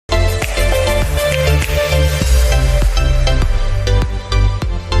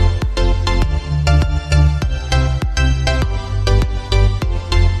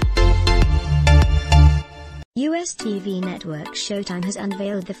U.S. TV network Showtime has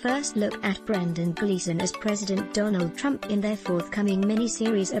unveiled the first look at Brendan Gleeson as President Donald Trump in their forthcoming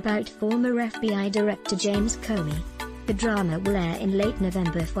miniseries about former FBI Director James Comey. The drama will air in late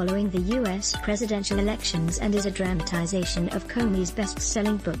November following the U.S. presidential elections and is a dramatization of Comey's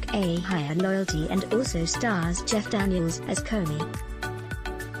best-selling book A Higher Loyalty and also stars Jeff Daniels as Comey.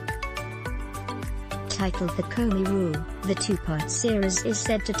 Titled The Comey Rule, the two-part series is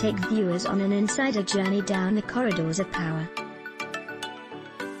said to take viewers on an insider journey down the corridors of power.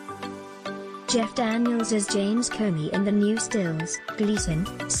 Jeff Daniels as James Comey in the new stills. Gleeson,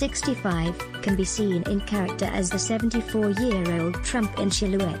 65, can be seen in character as the 74-year-old Trump in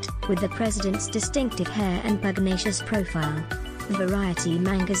silhouette, with the president's distinctive hair and pugnacious profile. Variety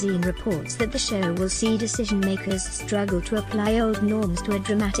magazine reports that the show will see decision-makers struggle to apply old norms to a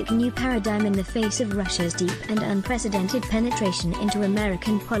dramatic new paradigm in the face of Russia's deep and unprecedented penetration into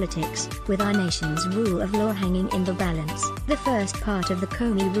American politics, with our nation's rule of law hanging in the balance. The first part of the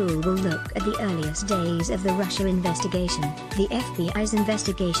Comey Rule will look at the earliest days of the Russia investigation, the FBI's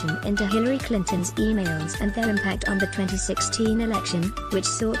investigation into Hillary Clinton's emails and their impact on the 2016 election, which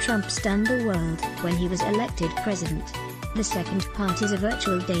saw Trump stun the world when he was elected president. The second part is a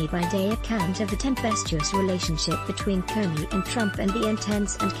virtual day-by-day account of the tempestuous relationship between Comey and Trump and the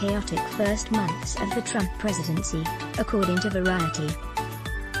intense and chaotic first months of the Trump presidency, according to Variety.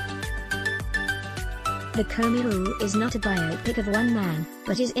 The Comey Rule is not a biopic of one man,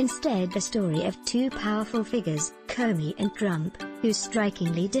 but is instead the story of two powerful figures, Comey and Trump, whose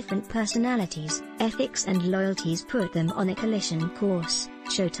strikingly different personalities, ethics and loyalties put them on a collision course,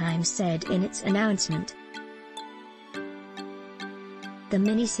 Showtime said in its announcement. The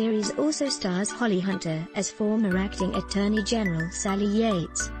miniseries also stars Holly Hunter as former acting Attorney General Sally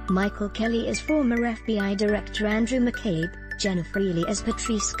Yates, Michael Kelly as former FBI Director Andrew McCabe, Jennifer Ely as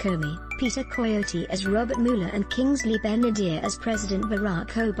Patrice Comey, Peter Coyote as Robert Mueller and Kingsley Ben-Adir as President Barack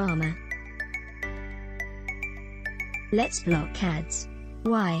Obama. Let's block ads.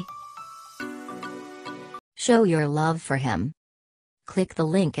 Why? Show your love for him. Click the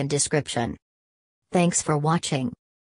link in description. Thanks for watching.